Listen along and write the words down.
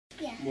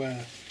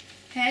Where?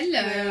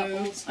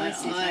 Hello.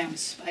 I'm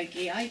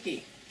Spiky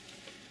Ikey.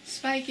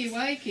 Spiky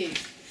Wikey.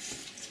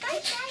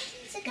 Spiky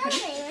Ikey's a going,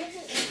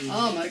 isn't it?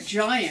 I'm a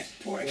giant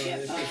Well, if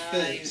porcupine. it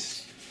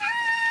fits.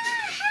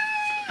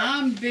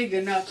 I'm big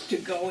enough to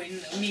go in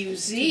the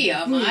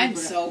museum. I'm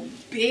so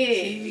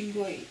big.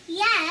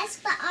 Yes,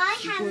 but I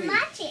have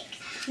magic.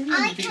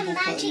 I can People put an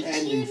magic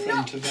N you in not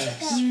front to of go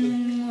S. to the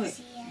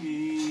museum.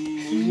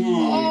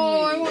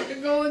 Oh, I want to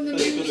go in the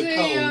But you've got a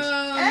museum.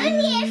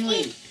 Only if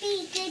you'd be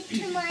good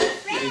to my Need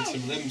friend.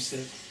 some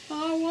lipstick.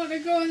 I want to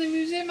go in the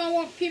museum. I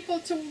want people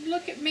to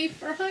look at me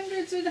for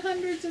hundreds and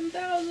hundreds and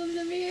thousands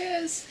of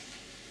years.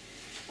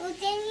 Well,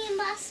 then you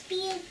must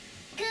be a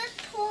good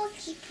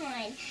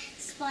porcupine,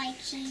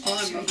 Spiky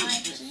I'm a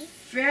Ikey.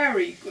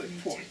 very good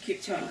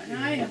porcupine.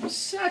 I am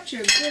such a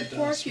good She does,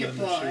 remember, she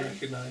porcupine.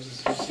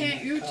 recognises us in Can't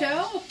that you card.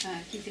 tell?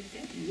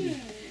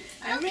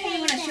 I really Okay,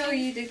 want to then. show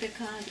you the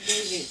card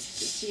David,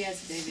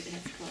 yes, David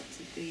has got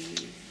the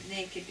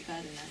naked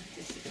gardener,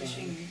 just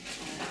pushing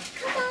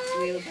Come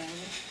on, wheelbarrow.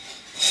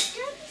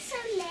 don't be so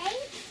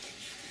late.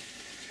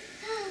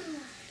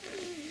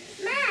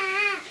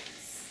 Max,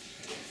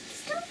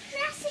 stop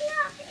dressing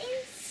up in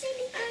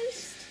silly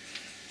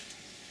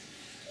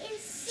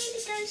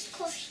ghost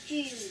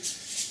costumes.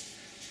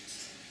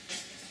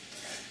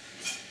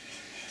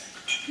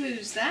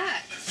 Who's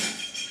that?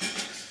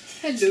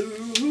 Hello,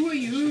 who are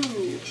you?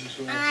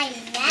 I'm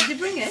Did Max. you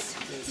bring it?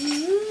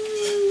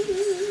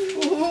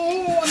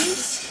 Oh, I'm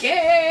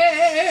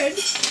scared.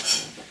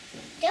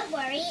 Don't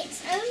worry,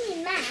 it's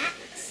only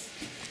Max.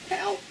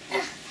 Help,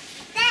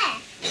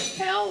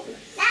 There, help.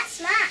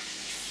 that's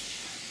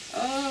Max.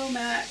 Oh,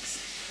 Max.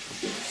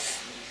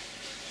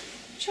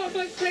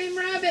 Chocolate cream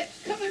rabbit,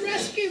 come and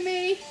rescue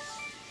me.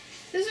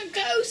 There's a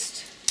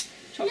ghost.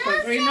 Chocolate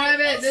No, cream there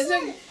rabbit, there's a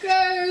isn't.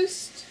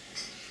 ghost.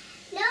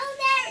 No,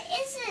 there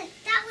isn't.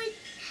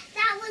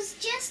 That was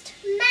just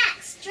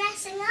Max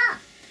dressing up.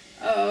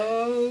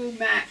 Oh,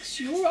 Max,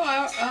 you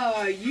are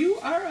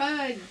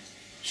a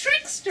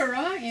trickster,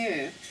 aren't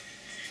you?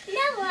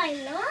 No,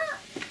 I'm not.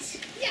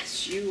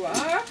 Yes, you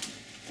are.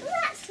 Well,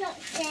 that's not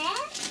fair.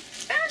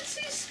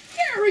 Fancy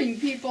scaring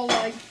people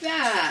like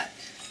that.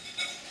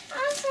 I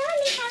was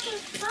only having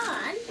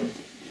fun.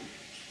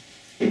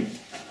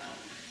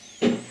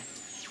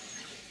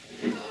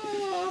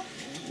 Oh.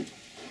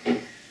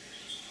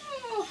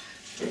 Oh.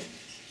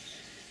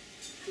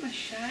 I'm a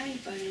shy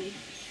bunny.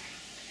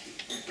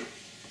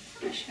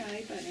 I'm a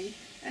shy bunny.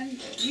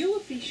 And you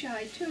would be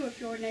shy too if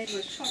your name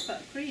was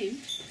Chocolate Cream.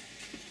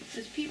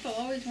 Because people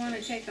always want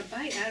to take a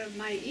bite out of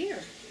my ear.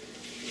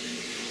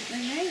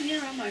 When they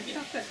hear I'm a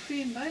Chocolate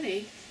Cream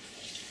bunny,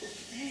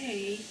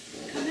 they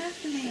come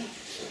after me.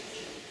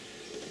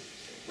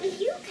 Well,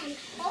 you can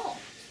hop.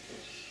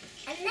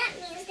 And that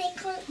means they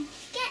can't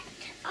get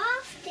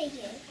after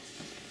you.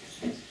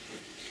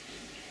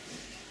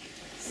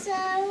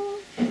 So,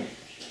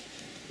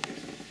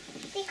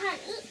 they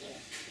can't eat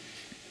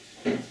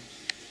you.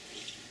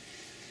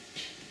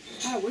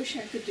 I wish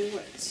I could do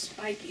what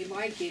Spiky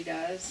Mikey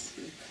does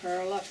and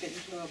curl up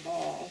into a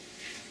ball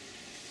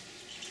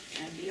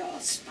and be all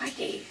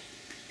spiky.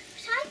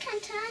 But I can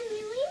turn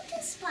you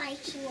into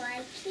Spiky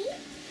Wikey.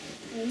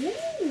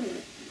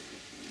 Ooh.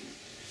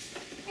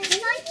 And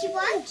Spiky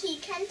Wikey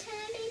can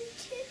turn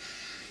into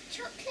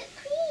chocolate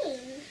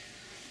cream.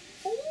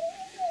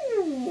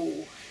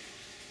 Ooh.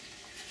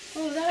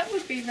 Well, that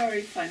would be a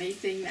very funny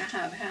thing to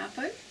have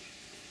happen.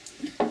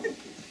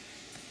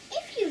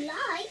 If you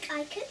like,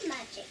 I could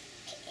magic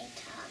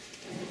it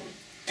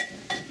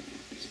up.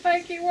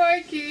 Spiky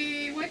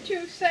Wikey, what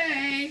you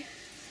say?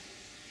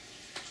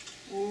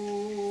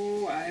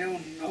 Ooh, I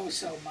don't know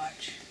so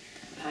much.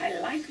 I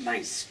like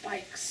my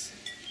spikes.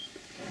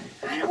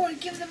 I don't want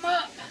to give them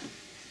up.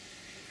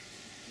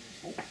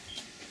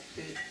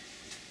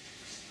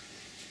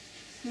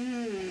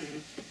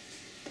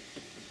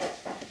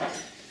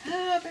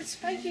 Ah, but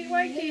Spiky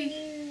Wikey,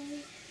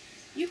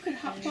 you could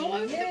hop all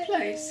over the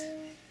place.